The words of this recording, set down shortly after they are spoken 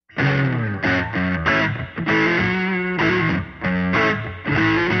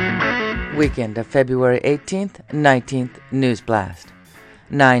Weekend of February 18th, 19th, News Blast.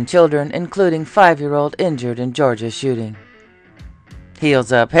 9 children, including 5-year-old, injured in Georgia shooting.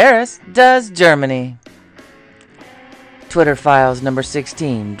 Heels up Harris, does Germany. Twitter Files number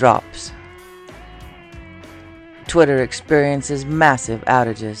 16 drops. Twitter experiences massive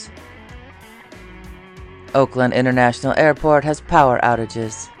outages. Oakland International Airport has power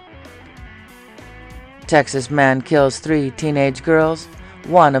outages. Texas man kills 3 teenage girls,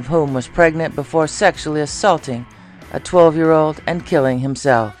 one of whom was pregnant before sexually assaulting a 12-year-old and killing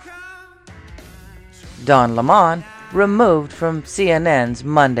himself. Don Lemon removed from CNN's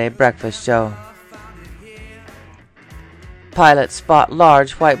Monday breakfast show. Pilots spot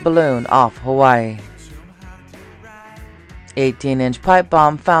large white balloon off Hawaii. 18-inch pipe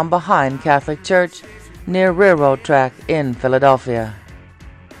bomb found behind Catholic church near railroad track in Philadelphia.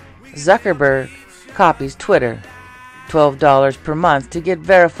 Zuckerberg copies Twitter, $12 per month to get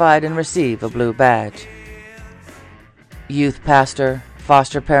verified and receive a blue badge. Youth pastor,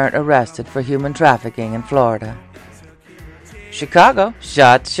 foster parent arrested for human trafficking in Florida. Chicago,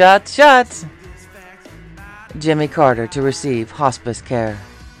 shots, shots, shots. Jimmy Carter to receive hospice care.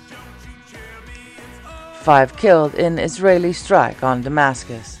 5 killed in Israeli strike on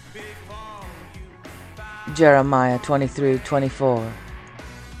Damascus. Jeremiah 23:24.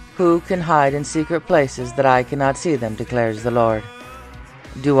 Who can hide in secret places that I cannot see them, declares the Lord.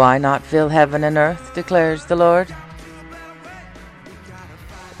 Do I not fill heaven and earth, declares the Lord?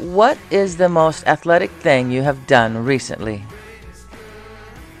 What is the most athletic thing you have done recently?